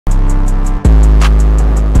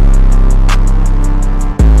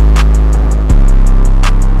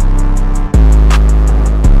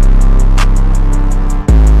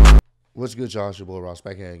What's good, y'all? It's your boy Ross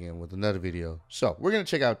back here again with another video. So we're gonna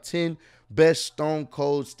check out 10 best Stone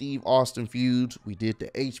Cold Steve Austin feuds. We did the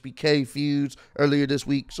HBK feuds earlier this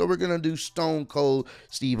week, so we're gonna do Stone Cold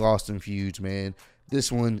Steve Austin feuds, man. This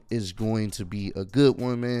one is going to be a good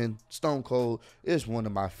one, man. Stone Cold is one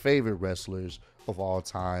of my favorite wrestlers of all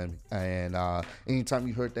time, and anytime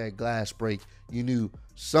you heard that glass break, you knew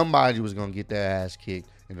somebody was gonna get their ass kicked,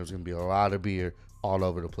 and there was gonna be a lot of beer all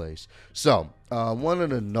over the place. So one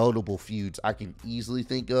of the notable feuds I can easily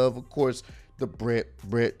think of course, the Bret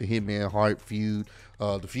the Hitman Hart feud.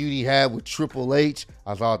 The feud he had with Triple H,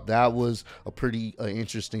 I thought that was a pretty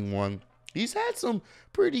interesting one. He's had some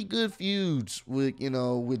pretty good feuds with,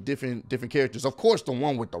 with different characters. Of course, the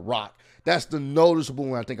one with The Rock. That's the noticeable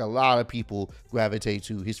one I think a lot of people gravitate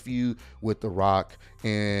to, his feud with The Rock.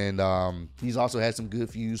 And he's also had some good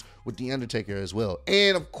feuds with The Undertaker as well.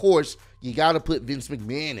 And, of course, you got to put Vince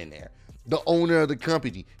McMahon in there, the owner of the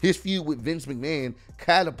company. His feud with Vince McMahon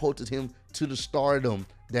catapulted him to the stardom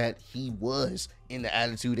that he was in the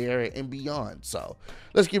Attitude Era and beyond. So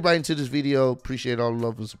let's get right into this video. Appreciate all the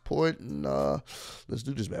love and support, and let's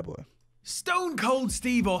do this bad boy. Stone Cold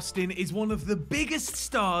Steve Austin is one of the biggest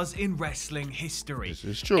stars in wrestling history. This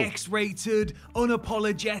is true. X-rated,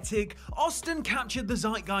 unapologetic, Austin captured the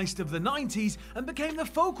zeitgeist of the 90s and became the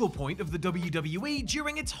focal point of the WWE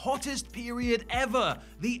during its hottest period ever,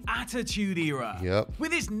 the Attitude Era. Yep.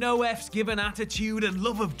 With his no F's given attitude and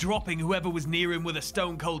love of dropping whoever was near him with a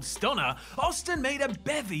Stone Cold Stunner, Austin made a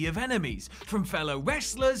bevy of enemies, from fellow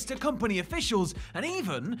wrestlers to company officials and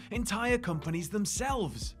even entire companies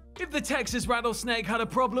themselves. If the Texas Rattlesnake had a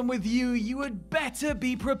problem with you, you had better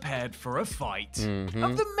be prepared for a fight.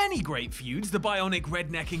 Of the many great feuds the Bionic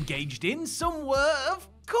Redneck engaged in, some were, of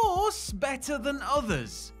course, better than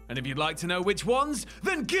others. And if you'd like to know which ones,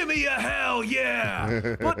 then gimme a hell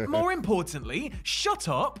yeah! But more importantly, shut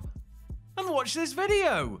up and watch this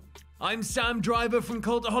video. I'm Sam Driver from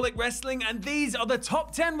Cultaholic Wrestling, and these are the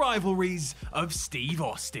top 10 rivalries of Steve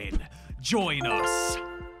Austin. Join us.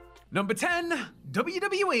 Number 10,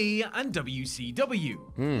 WWE and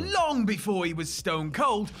WCW. Long before he was Stone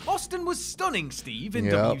Cold, Austin was stunning Steve in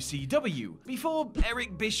WCW. Before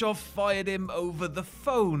Eric Bischoff fired him over the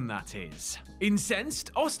phone, that is.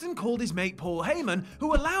 Incensed, Austin called his mate Paul Heyman,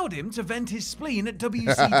 who allowed him to vent his spleen at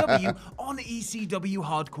WCW on ECW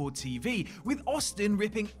Hardcore TV, with Austin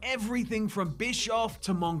ripping everything from Bischoff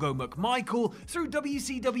to Mongo McMichael through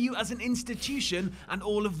WCW as an institution and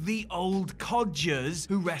all of the old codgers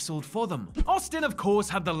who wrestled for them. Austin, of course,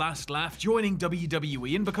 had the last laugh, joining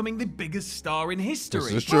WWE and becoming the biggest star in history.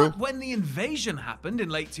 This is true. But when the invasion happened in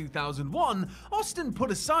late 2001, Austin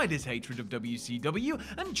put aside his hatred of WCW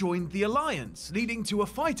and joined the Alliance, leading to a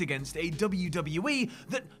fight against a WWE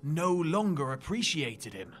that no longer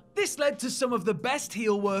appreciated him. This led to some of the best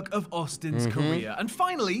heel work of Austin's career, and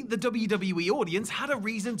finally, the WWE audience had a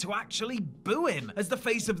reason to actually boo him. As the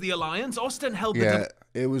face of the Alliance, Austin held the...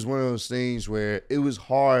 It was one of those things where it was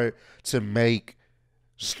hard to make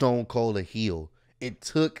Stone Cold a heel. It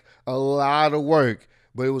took a lot of work,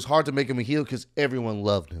 but it was hard to make him a heel because everyone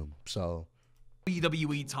loved him. So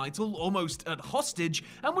WWE title almost at hostage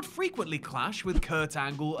and would frequently clash with Kurt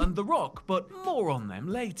Angle and The Rock, but more on them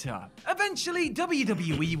later. Eventually,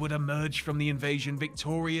 WWE would emerge from the invasion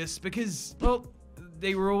victorious because, well,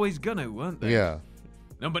 they were always gonna, weren't they? yeah.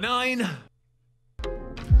 Number 9.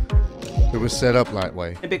 It was set up that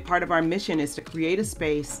way. A big part of our mission is to create a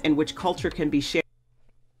space in which culture can be shared.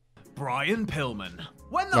 Brian Pillman.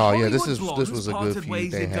 When the this Hollywood was a Blondes good parted feud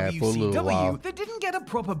ways they in had for a little while. WCW, they didn't get a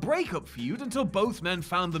proper breakup feud until both men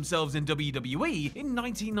found themselves in WWE in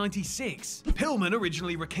 1996. Pillman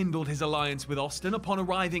originally rekindled his alliance with Austin upon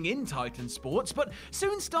arriving in Titan Sports, but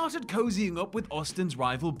soon started cozying up with Austin's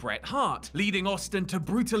rival Bret Hart, leading Austin to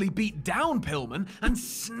brutally beat down Pillman and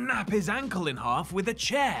snap his ankle in half with a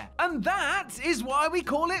chair. And that is why we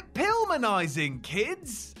call it Pillmanizing,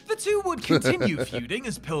 kids! The two would continue feuding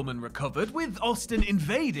as Pillman recovered, with Austin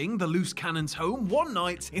invading the Loose Cannon's home one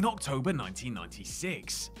night in October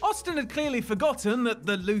 1996. Austin had clearly forgotten that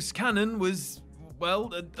the Loose Cannon was,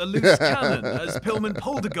 well, a loose cannon, as Pillman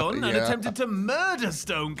pulled a gun and attempted to murder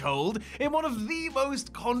Stone Cold in one of the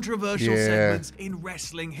most controversial segments in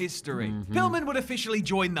wrestling history. Pillman would officially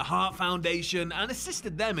join the Hart Foundation and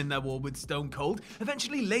assisted them in their war with Stone Cold,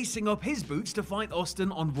 eventually lacing up his boots to fight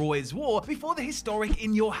Austin on Raw is War before the historic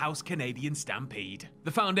In Your House Canadian Stampede.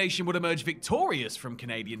 The Foundation would emerge victorious from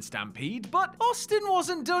Canadian Stampede, but Austin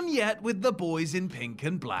wasn't done yet with the boys in pink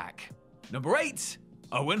and black. Number 8.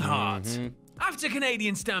 Owen Hart. After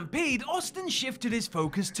Canadian Stampede, Austin shifted his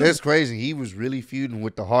focus to... That's crazy. He was really feuding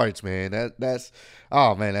with the Hearts, man. That's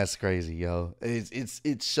oh man, that's crazy, yo.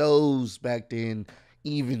 It shows back then,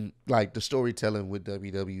 even like the storytelling with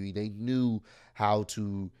WWE, they knew how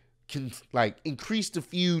to increase the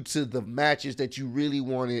feud to the matches that you really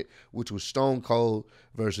wanted, which was Stone Cold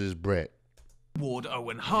versus Bret. Toward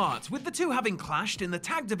Owen Hart, with the two having clashed in the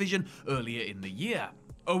tag division earlier in the year.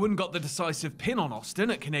 Owen got the decisive pin on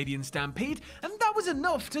Austin at Canadian Stampede, and that was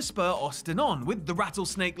enough to spur Austin on, with the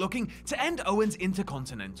Rattlesnake looking to end Owen's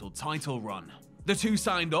Intercontinental title run. The two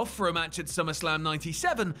signed off for a match at SummerSlam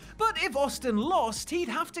 97, but if Austin lost, he'd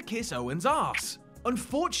have to kiss Owen's ass.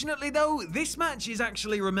 Unfortunately though, this match is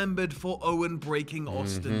actually remembered for Owen breaking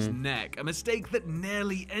Austin's neck, a mistake that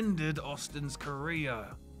nearly ended Austin's career.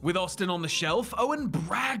 With Austin on the shelf, Owen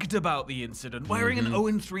bragged about the incident, wearing an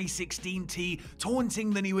Owen 316 tee, taunting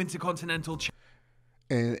the new Intercontinental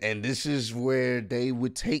Champion. And this is where they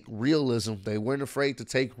would take realism. They weren't afraid to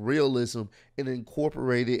take realism and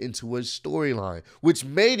incorporate it into a storyline, which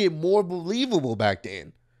made it more believable back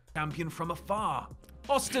then. Champion from afar.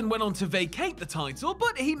 Austin went on to vacate the title,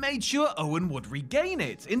 but he made sure Owen would regain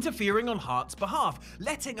it, interfering on Hart's behalf,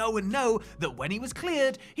 letting Owen know that when he was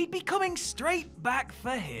cleared, he'd be coming straight back for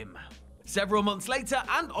him. Several months later,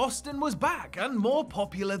 and Austin was back and more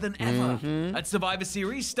popular than ever. At Survivor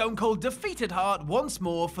Series, Stone Cold defeated Hart once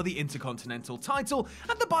more for the Intercontinental title,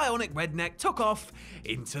 and the Bionic Redneck took off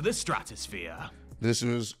into the stratosphere. This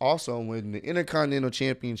was also when the Intercontinental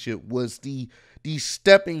Championship was the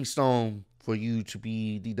stepping stone for you to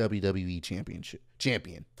be the WWE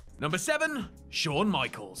champion. Number 7, Shawn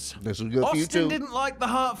Michaels. This was good for you too. Austin didn't like the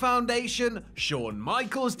Hart Foundation. Shawn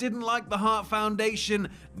Michaels didn't like the Hart Foundation.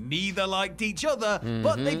 Neither liked each other,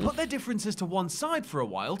 but they put their differences to one side for a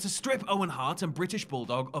while to strip Owen Hart and British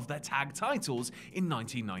Bulldog of their tag titles in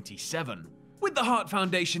 1997. With the Hart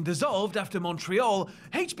Foundation dissolved after Montreal,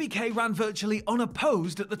 HBK ran virtually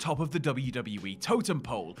unopposed at the top of the WWE totem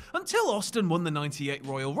pole, until Austin won the '98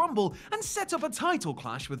 Royal Rumble and set up a title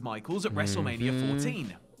clash with Michaels at WrestleMania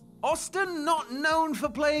 14. Austin, not known for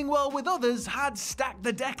playing well with others, had stacked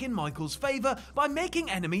the deck in Michaels' favor by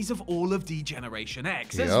making enemies of all of D-Generation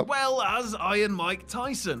X, as well as Iron Mike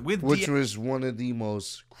Tyson, which was one of the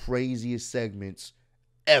most craziest segments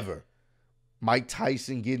ever. Mike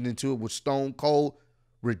Tyson getting into it with Stone Cold,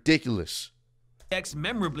 ridiculous. X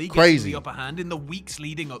memorably crazy. Getting the upper hand in the weeks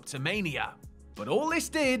leading up to Mania. But all this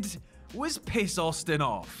did was piss Austin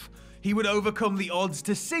off. He would overcome the odds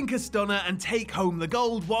to sink a stunner and take home the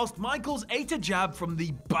gold, whilst Michaels ate a jab from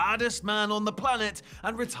the baddest man on the planet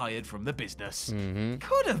and retired from the business.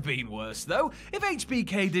 Could have been worse though. If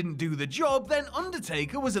HBK didn't do the job, then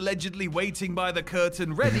Undertaker was allegedly waiting by the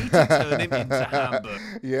curtain ready to turn him into Hamburg.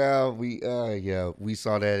 We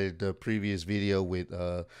saw that in the previous video with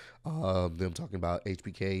them talking about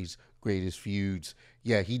HBK's greatest feuds.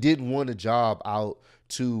 Yeah, he didn't want a job out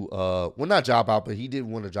to well, not job out, but he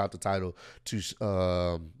didn't want to drop the title to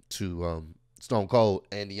Stone Cold,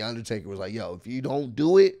 and the Undertaker was like, "Yo, if you don't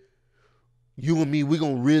do it, you and me, we're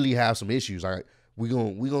gonna really have some issues. All right, we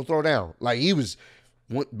gonna throw down." Like, he was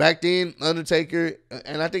back then, Undertaker,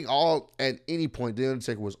 and I think at any point, the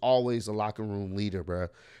Undertaker was always a locker room leader, bro.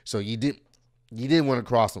 So you didn't want to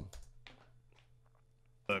cross him.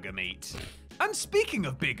 Burger meat. And speaking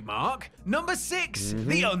of Big Mark, number 6,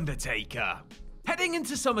 The Undertaker. Heading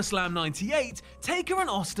into SummerSlam 98, Taker and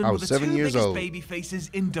Austin were the two biggest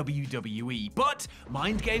babyfaces in WWE. But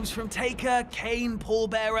mind games from Taker, Kane, Paul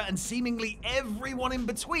Bearer, and seemingly everyone in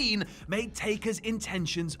between made Taker's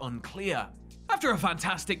intentions unclear. After a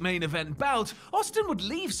fantastic main event bout, Austin would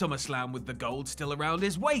leave SummerSlam with the gold still around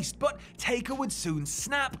his waist, but Taker would soon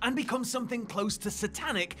snap and become something close to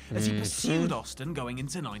satanic as he pursued Austin going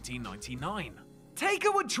into 1999.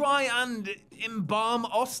 Taker would try and embalm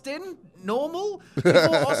Austin, normal,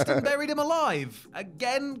 before Austin buried him alive.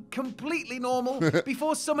 Again, completely normal,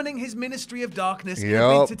 before summoning his Ministry of Darkness in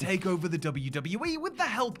a bid to take over the WWE with the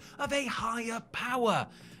help of a higher power.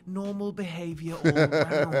 Normal behavior all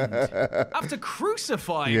around. After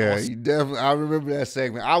crucifying Austin. Definitely. I remember that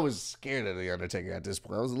segment. I was scared of the Undertaker at this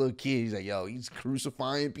point. I was a little kid. He's like, "Yo, he's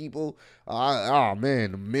crucifying people." Oh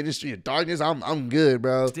man, the Ministry of Darkness. I'm good,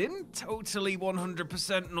 bro. Totally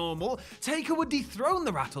 100% normal. Taker would dethrone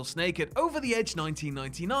the Rattlesnake at Over the Edge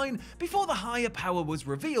 1999 before the higher power was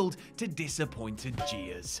revealed to disappointed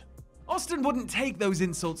jeers. Austin wouldn't take those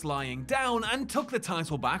insults lying down and took the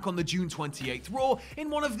title back on the June 28th Raw in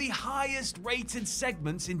one of the highest rated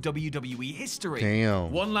segments in WWE history.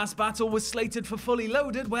 Damn. One last battle was slated for Fully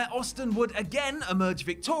Loaded, where Austin would again emerge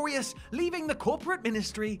victorious, leaving the corporate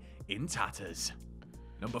ministry in tatters.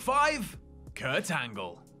 Number 5, Kurt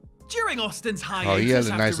Angle. During Austin's he had hiatus a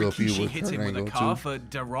nice after little feud Rikishi with hit Kurt him with a Angle, car too. for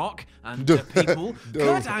The Rock and the people,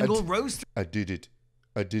 Kurt Angle rose I did it.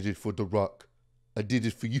 I did it for The Rock. I did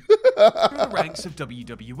it for you. through the ranks of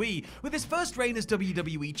WWE, with his first reign as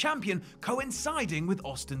WWE champion coinciding with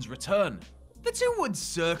Austin's return. The two would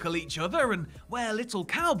circle each other and wear little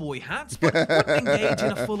cowboy hats, but wouldn't engage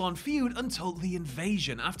in a full-on feud until the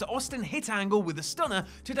invasion, after Austin hit Angle with a stunner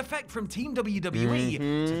to defect from Team WWE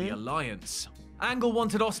to the Alliance. Angle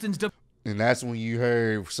wanted Austin's And that's when you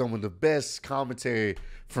heard some of the best commentary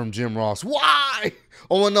from Jim Ross. Why?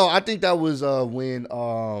 Oh no, I think that was when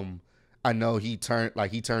I know he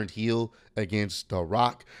turned heel against The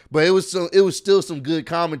Rock, but it was still some good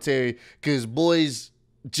commentary because boys,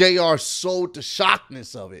 JR sold the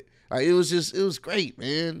shockness of it. Like, it was great,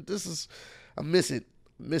 man. I miss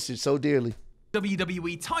it so dearly.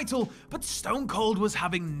 WWE title, but Stone Cold was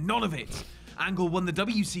having none of it. Angle won the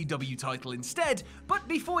WCW title instead, but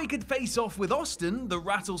before he could face off with Austin, the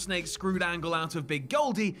Rattlesnake screwed Angle out of Big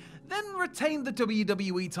Goldie, then retained the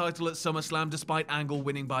WWE title at SummerSlam despite Angle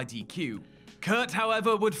winning by DQ. Kurt,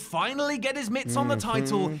 however, would finally get his mitts on the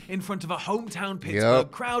title in front of a hometown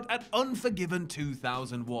Pittsburgh crowd at Unforgiven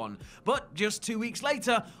 2001. But just 2 weeks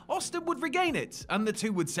later, Austin would regain it, and the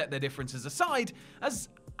two would set their differences aside as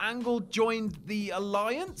Angle joined the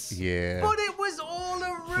Alliance. Yeah. But it was all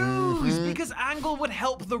a ruse because Angle would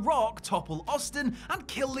help The Rock topple Austin and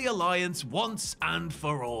kill the Alliance once and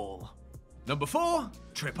for all. Number 4,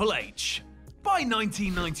 Triple H. By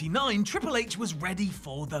 1999, Triple H was ready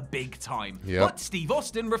for the big time. But Steve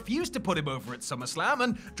Austin refused to put him over at SummerSlam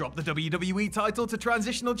and dropped the WWE title to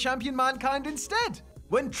transitional champion Mankind instead.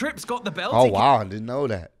 When Trips got the belt, I didn't know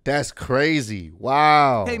that. That's crazy.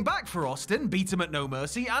 Wow. Came back for Austin, beat him at No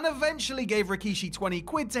Mercy, and eventually gave Rikishi 20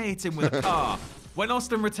 quid to hit him with a car. When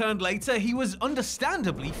Austin returned later, he was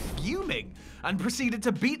understandably fuming and proceeded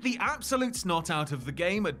to beat the absolute snot out of the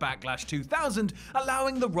game at Backlash 2000,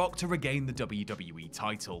 allowing The Rock to regain the WWE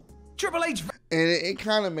title. Triple H... And it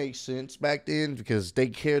kind of makes sense back then because they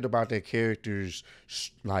cared about their characters'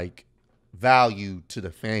 like value to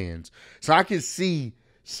the fans. So I could see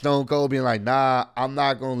Stone Cold being like, nah, I'm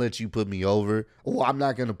not going to let you put me over. Or I'm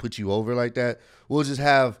not going to put you over like that. We'll just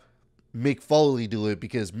have Mick Foley do it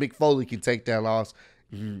because Mick Foley can take that loss.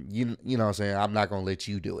 You know what I'm saying? I'm not going to let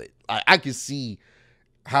you do it. I can see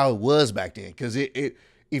how it was back then because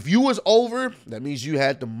if you was over, that means you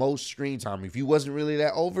had the most screen time. If you wasn't really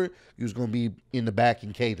that over, you was going to be in the back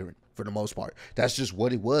and catering for the most part. That's just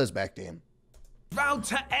what it was back then. Vowed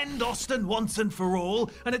to end Austin once and for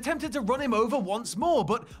all and attempted to run him over once more,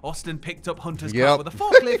 but Austin picked up Hunter's car with a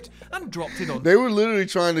forklift and dropped it on They were literally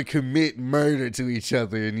trying to commit murder to each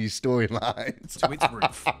other in these storylines. to its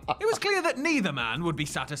roof. It was clear that neither man would be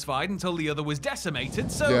satisfied until the other was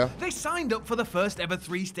decimated, so they signed up for the first ever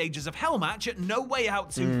 3 stages of Hell match at No Way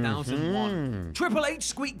Out 2001. Triple H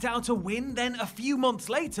squeaked out a win, then a few months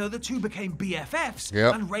later the two became BFFs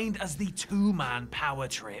and reigned as the 2-man power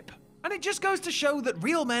trip. And it just goes to show that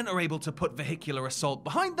real men are able to put vehicular assault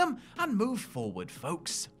behind them and move forward,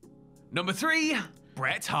 folks. Number 3,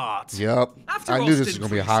 Bret Hart. After I knew this was going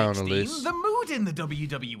to be high on the list. The mood in the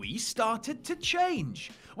WWE started to change.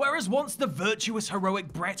 Whereas once the virtuous,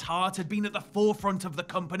 heroic Bret Hart had been at the forefront of the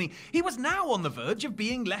company, he was now on the verge of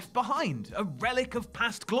being left behind, a relic of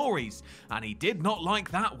past glories. And he did not like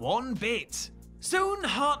that one bit. Soon,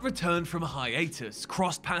 Hart returned from a hiatus,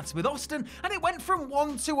 crossed paths with Austin, and it went from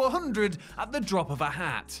 1 to 100 at the drop of a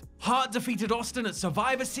hat. Hart defeated Austin at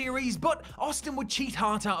Survivor Series, but Austin would cheat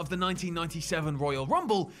Hart out of the 1997 Royal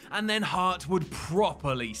Rumble, and then Hart would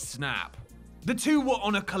properly snap. The two were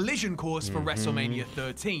on a collision course for WrestleMania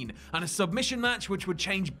 13, and a submission match which would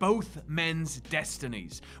change both men's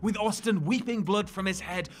destinies. With Austin weeping blood from his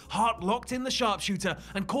head, Hart locked in the sharpshooter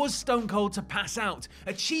and caused Stone Cold to pass out,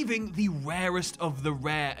 achieving the rarest of the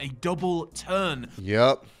rare, a double turn.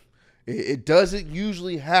 It doesn't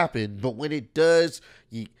usually happen, but when it does,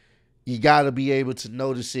 you gotta be able to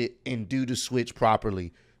notice it and do the switch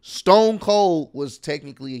properly. Stone Cold was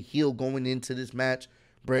technically a heel going into this match.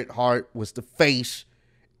 Bret Hart was the face,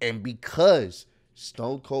 and because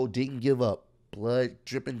Stone Cold didn't give up, blood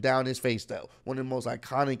dripping down his face, though, one of the most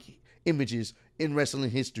iconic images in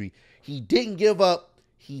wrestling history, he didn't give up,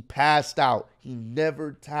 he passed out. He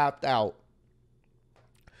never tapped out.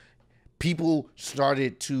 People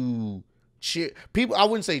started to cheer. People, I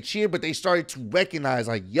wouldn't say cheer, but they started to recognize,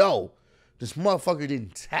 like, yo, this motherfucker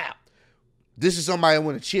didn't tap. This is somebody I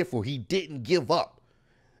want to cheer for. He didn't give up.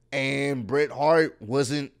 And Bret Hart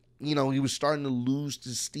wasn't, he was starting to lose the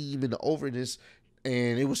steam and the overness,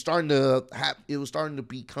 and it was starting to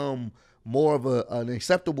become more of an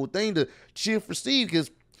acceptable thing to cheer for Steve,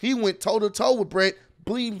 because he went toe-to-toe with Bret,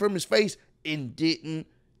 bleeding from his face, and didn't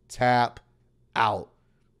tap out.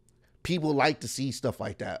 People like to see stuff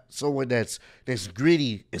like that. Someone that's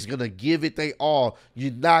gritty is gonna give it they all.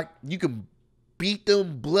 You can beat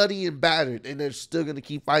them bloody and battered, and they're still gonna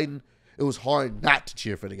keep fighting. It was hard not to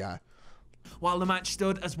cheer for the guy. While the match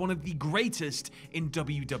stood as one of the greatest in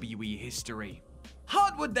WWE history.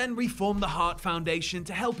 Hart would then reform the Hart Foundation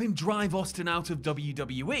to help him drive Austin out of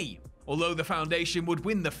WWE. Although the foundation would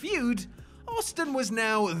win the feud, Austin was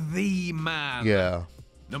now the man. Yeah.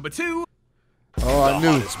 Number 2. Oh, I knew.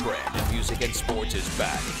 The hottest brand of music and sports is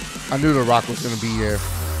back. I knew The Rock was going to be here.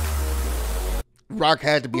 Rock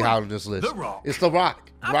had to be high on this list. The Rock. It's The Rock.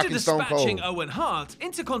 Rock After and Stone dispatching Cold. Owen Hart,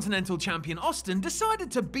 Intercontinental Champion Austin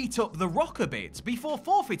decided to beat up The Rock a bit before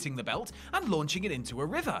forfeiting the belt and launching it into a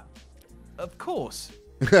river. Of course.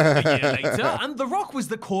 A year later, and The Rock was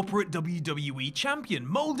the corporate WWE champion,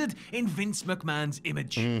 molded in Vince McMahon's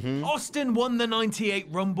image. Austin won the '98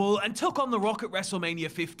 Rumble and took on The Rock at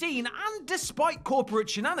WrestleMania 15, and despite corporate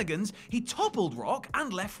shenanigans, he toppled Rock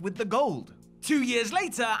and left with the gold. 2 years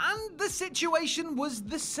later, and the situation was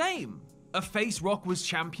the same. A face Rock was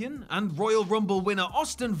champion, and Royal Rumble winner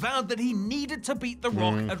Austin vowed that he needed to beat The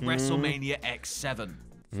Rock at WrestleMania X7.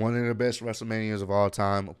 One of the best WrestleManias of all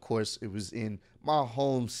time. Of course, it was in my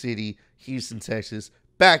home city, Houston, Texas,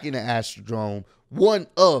 back in the Astrodome. One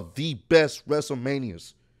of the best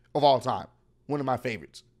WrestleManias of all time. One of my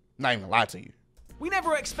favorites. Not even gonna lie to you. We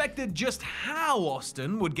never expected just how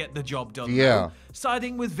Austin would get the job done, Yeah. though,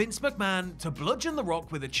 siding with Vince McMahon to bludgeon The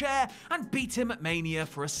Rock with a chair and beat him at Mania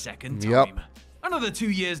for a second time. Yep. Another 2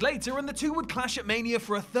 years later, and the two would clash at Mania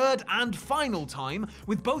for a third and final time,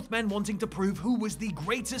 with both men wanting to prove who was the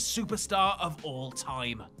greatest superstar of all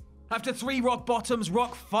time. After 3 rock bottoms,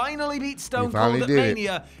 Rock finally beat Stone He finally Cold at did it.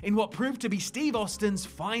 Mania in what proved to be Steve Austin's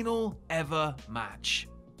final ever match.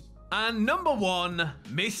 And number 1,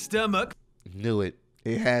 Mr. McMahon. Knew it.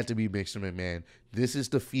 It had to be Mr. McMahon. This is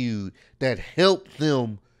the feud that helped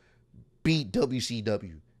them beat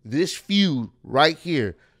WCW. This feud right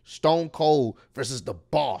here, Stone Cold versus the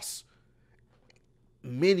Boss.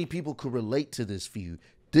 Many people could relate to this feud.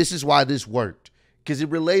 This is why this worked. Because it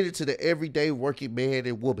related to the everyday working man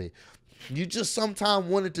and woman. You just sometimes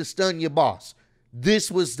wanted to stun your boss.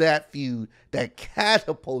 This was that feud that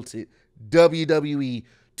catapulted WWE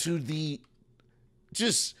to the,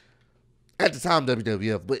 just at the time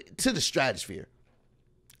WWF, but to the stratosphere.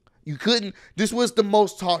 You couldn't, this was the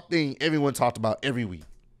most talked thing everyone talked about every week.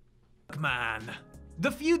 McMahon. The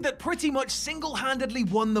feud that pretty much single-handedly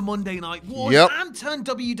won the Monday Night Wars Yep. and turned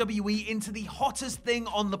WWE into the hottest thing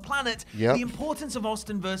on the planet. Yep. The importance of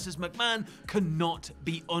Austin versus McMahon cannot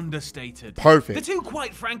be understated. Perfect. The two,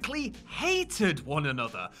 quite frankly, hated one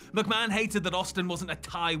another. McMahon hated that Austin wasn't a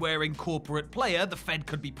tie-wearing corporate player the Fed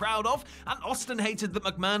could be proud of, and Austin hated that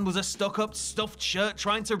McMahon was a stuck-up, stuffed shirt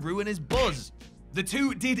trying to ruin his buzz. The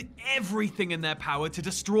two did everything in their power to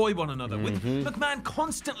destroy one another, with McMahon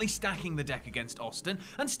constantly stacking the deck against Austin,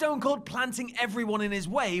 and Stone Cold planting everyone in his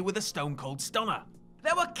way with a Stone Cold Stunner.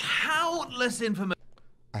 There were countless infamous...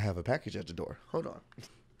 I have a package at the door. Hold on.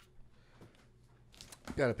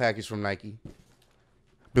 Got a package from Nike.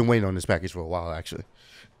 Been waiting on this package for a while, actually.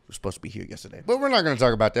 It was supposed to be here yesterday. But we're not going to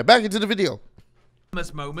talk about that. Back into the video.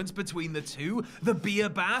 moments between the two, the beer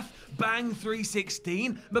bath, Bang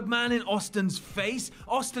 316, McMahon in Austin's face,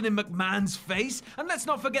 Austin in McMahon's face, and let's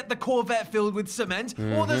not forget the Corvette filled with cement,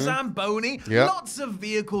 or the Zamboni, Yep. lots of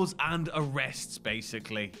vehicles and arrests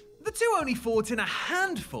basically. The two only fought in a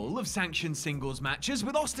handful of sanctioned singles matches,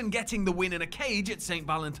 with Austin getting the win in a cage at St.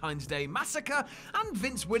 Valentine's Day Massacre, and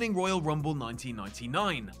Vince winning Royal Rumble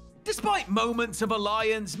 1999. Despite moments of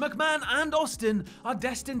alliance, McMahon and Austin are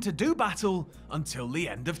destined to do battle until the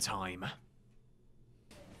end of time.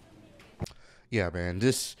 Yeah, man,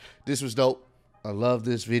 this was dope. I love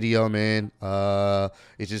this video, man.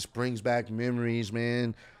 It just brings back memories,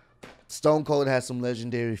 man. Stone Cold has some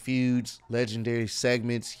legendary feuds, legendary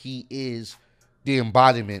segments. He is the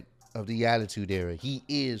embodiment of the Attitude Era. He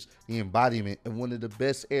is the embodiment of one of the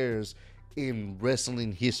best eras in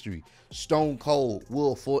wrestling history. Stone Cold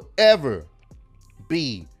will forever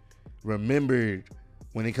be remembered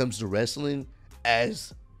when it comes to wrestling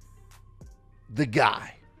as the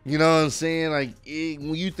guy. You know what I'm saying? Like,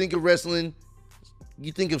 when you think of wrestling,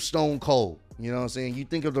 you think of Stone Cold. You know what I'm saying? You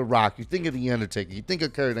think of The Rock. You think of The Undertaker. You think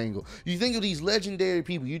of Kurt Angle. You think of these legendary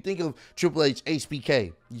people. You think of Triple H,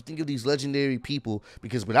 HBK. You think of these legendary people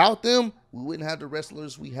because without them, we wouldn't have the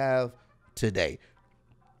wrestlers we have today.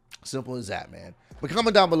 Simple as that, man. But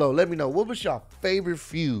comment down below. Let me know, what was your favorite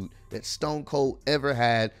feud that Stone Cold ever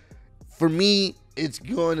had For me, it's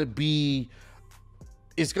gonna be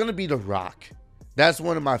The Rock. That's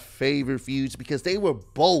one of my favorite feuds because they were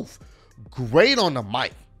both great on the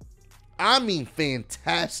mic. I mean,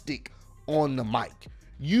 fantastic on the mic.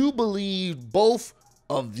 You believe both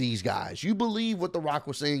of these guys. You believe what The Rock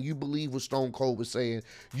was saying. You believe what Stone Cold was saying.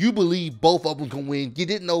 You believe both of them can win. You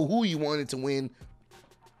didn't know who you wanted to win.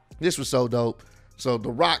 This was so dope. So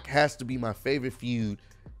The Rock has to be my favorite feud.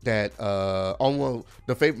 My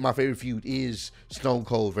favorite feud is Stone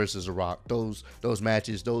Cold versus The Rock. Those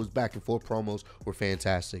matches, those back and forth promos were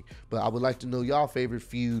fantastic. But I would like to know y'all favorite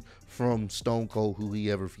feud from Stone Cold, who he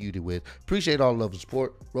ever feuded with. Appreciate all the love and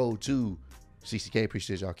support. Road to 60K.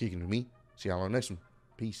 Appreciate y'all kicking with me. See y'all on the next one.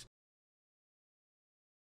 Peace.